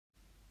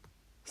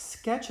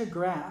sketch a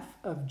graph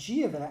of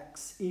g of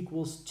x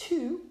equals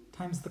 2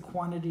 times the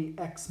quantity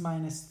x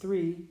minus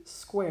 3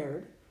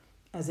 squared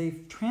as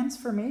a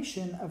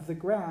transformation of the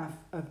graph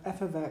of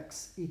f of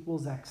x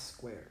equals x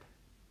squared.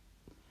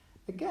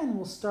 Again,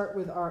 we'll start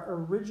with our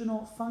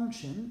original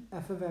function,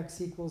 f of x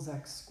equals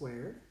x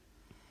squared,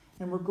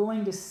 and we're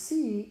going to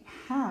see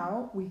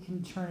how we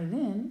can turn it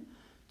in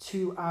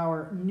to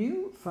our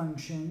new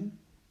function,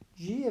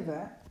 g of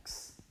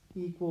x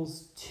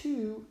equals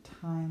 2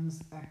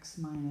 times x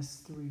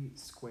minus 3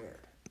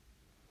 squared.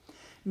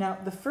 Now,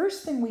 the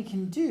first thing we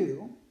can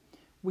do,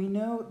 we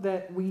know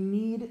that we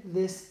need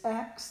this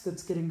x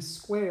that's getting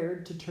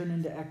squared to turn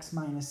into x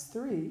minus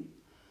 3.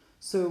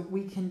 So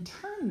we can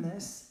turn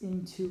this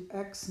into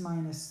x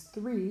minus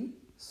 3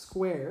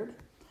 squared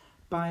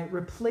by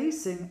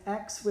replacing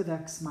x with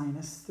x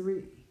minus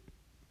 3.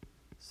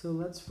 So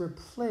let's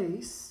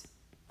replace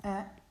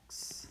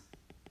x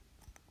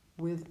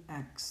with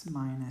x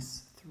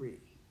minus 3.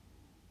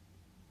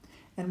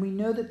 And we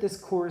know that this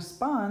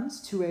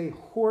corresponds to a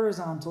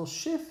horizontal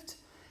shift.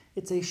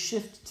 It's a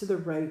shift to the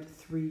right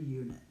 3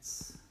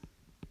 units.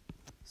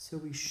 So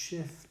we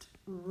shift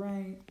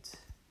right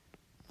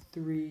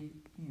 3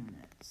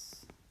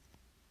 units.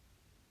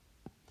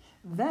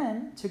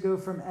 Then, to go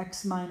from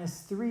x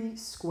minus 3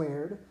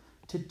 squared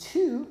to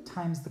 2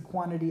 times the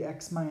quantity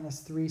x minus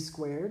 3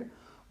 squared,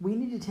 we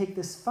need to take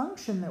this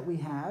function that we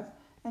have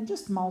and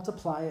just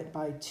multiply it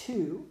by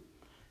 2.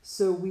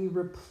 So we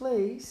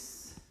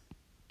replace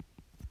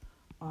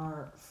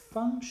our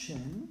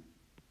function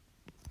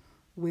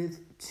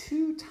with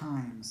 2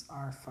 times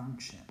our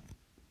function.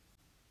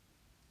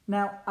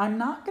 Now, I'm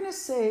not going to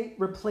say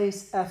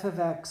replace f of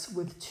x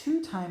with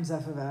 2 times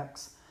f of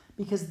x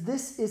because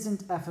this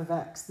isn't f of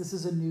x. This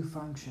is a new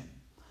function.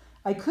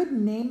 I could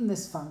name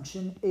this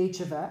function h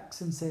of x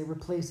and say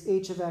replace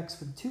h of x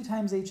with 2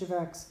 times h of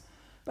x,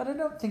 but I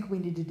don't think we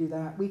need to do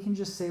that. We can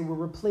just say we're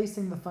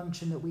replacing the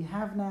function that we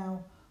have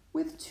now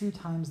with 2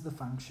 times the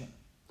function.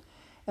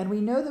 And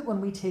we know that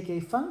when we take a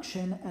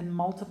function and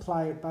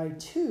multiply it by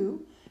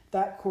 2,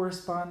 that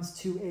corresponds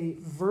to a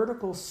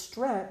vertical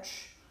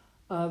stretch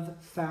of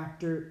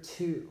factor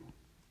 2.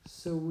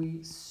 So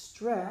we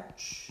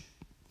stretch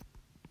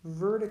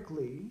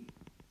vertically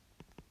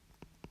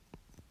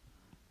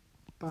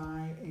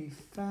by a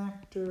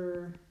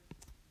factor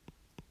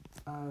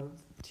of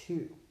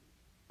 2.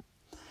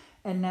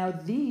 And now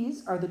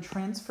these are the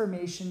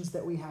transformations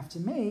that we have to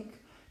make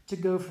to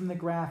go from the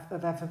graph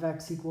of f of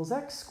x equals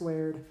x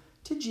squared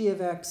to g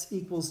of x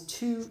equals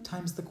 2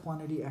 times the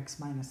quantity x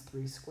minus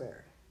 3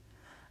 squared.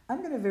 I'm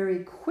going to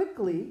very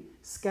quickly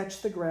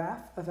sketch the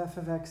graph of f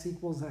of x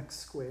equals x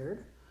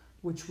squared,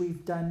 which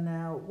we've done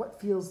now what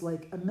feels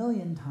like a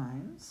million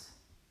times.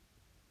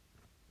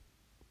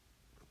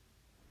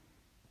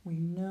 We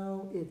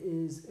know it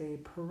is a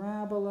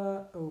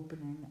parabola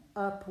opening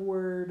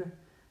upward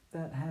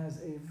that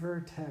has a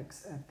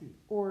vertex at the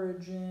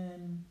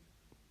origin.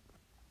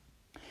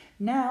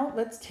 Now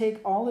let's take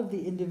all of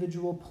the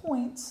individual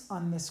points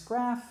on this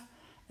graph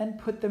and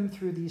put them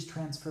through these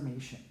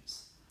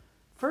transformations.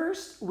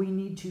 First, we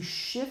need to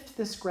shift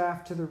this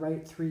graph to the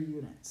right 3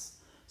 units.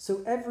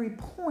 So every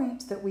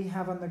point that we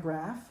have on the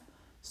graph,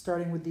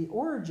 starting with the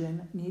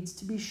origin, needs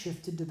to be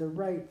shifted to the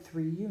right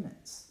 3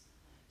 units.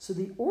 So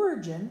the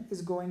origin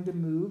is going to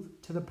move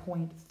to the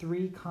point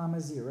 3,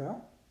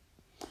 0,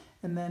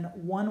 and then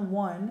 1,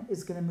 1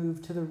 is going to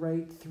move to the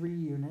right 3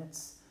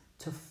 units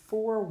to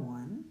 4,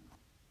 1.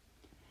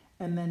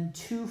 And then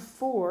 2,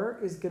 4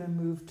 is going to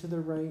move to the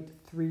right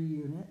 3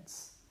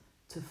 units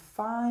to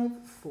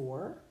 5,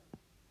 4.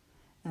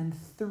 And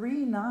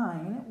 3,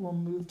 9 will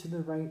move to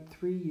the right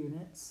 3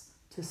 units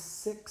to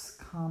 6,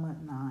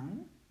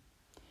 9.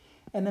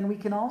 And then we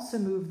can also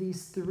move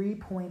these 3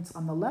 points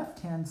on the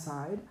left-hand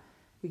side.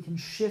 We can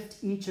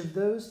shift each of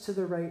those to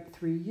the right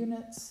 3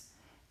 units.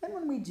 And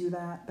when we do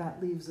that,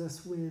 that leaves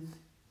us with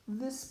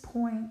this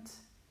point,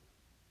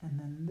 and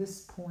then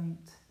this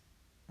point,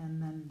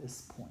 and then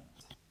this point.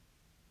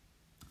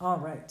 All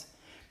right,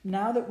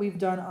 now that we've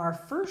done our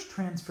first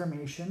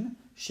transformation,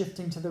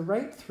 shifting to the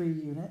right 3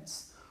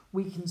 units,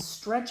 we can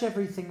stretch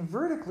everything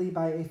vertically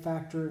by a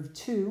factor of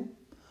 2.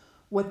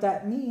 What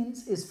that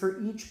means is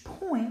for each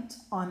point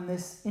on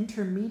this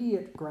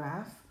intermediate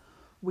graph,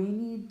 we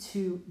need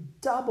to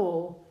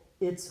double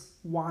its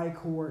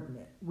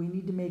y-coordinate. We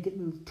need to make it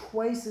move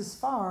twice as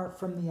far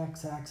from the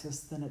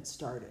x-axis than it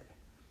started.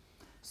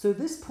 So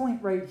this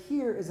point right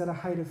here is at a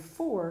height of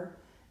 4.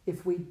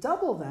 If we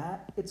double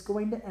that, it's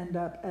going to end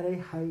up at a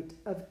height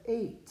of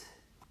 8.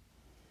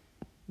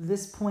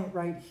 This point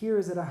right here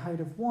is at a height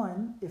of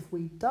 1. If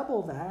we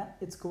double that,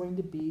 it's going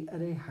to be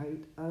at a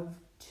height of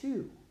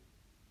 2.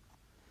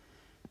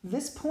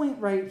 This point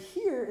right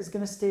here is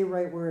going to stay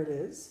right where it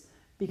is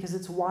because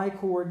its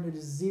y-coordinate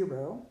is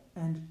 0,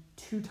 and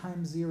 2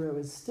 times 0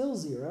 is still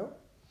 0.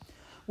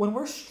 When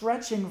we're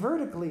stretching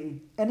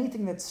vertically,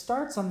 anything that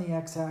starts on the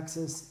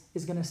x-axis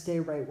is going to stay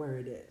right where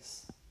it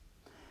is.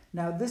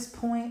 Now this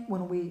point,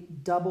 when we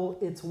double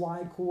its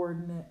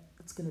y-coordinate,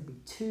 it's going to be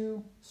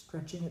 2,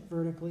 stretching it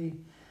vertically.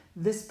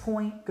 This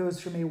point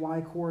goes from a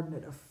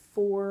y-coordinate of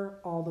 4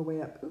 all the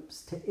way up,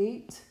 to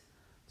 8.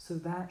 So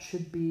that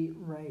should be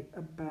right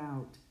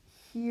about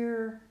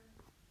here.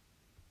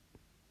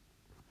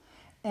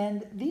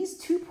 And these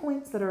 2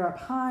 points that are up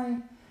high,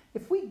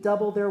 if we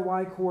double their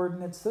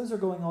y-coordinates, those are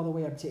going all the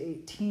way up to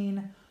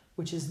 18,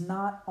 which is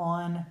not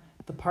on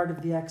the part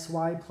of the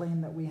xy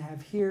plane that we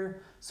have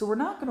here. So we're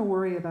not going to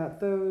worry about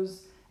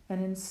those.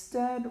 And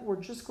instead,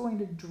 we're just going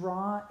to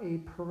draw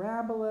a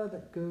parabola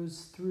that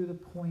goes through the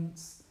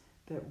points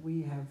that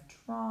we have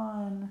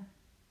drawn.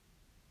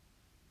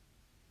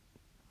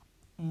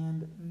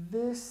 And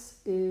this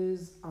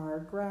is our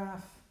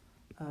graph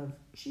of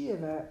g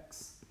of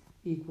x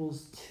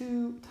equals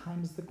 2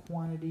 times the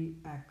quantity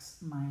x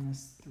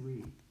minus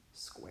 3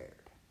 squared.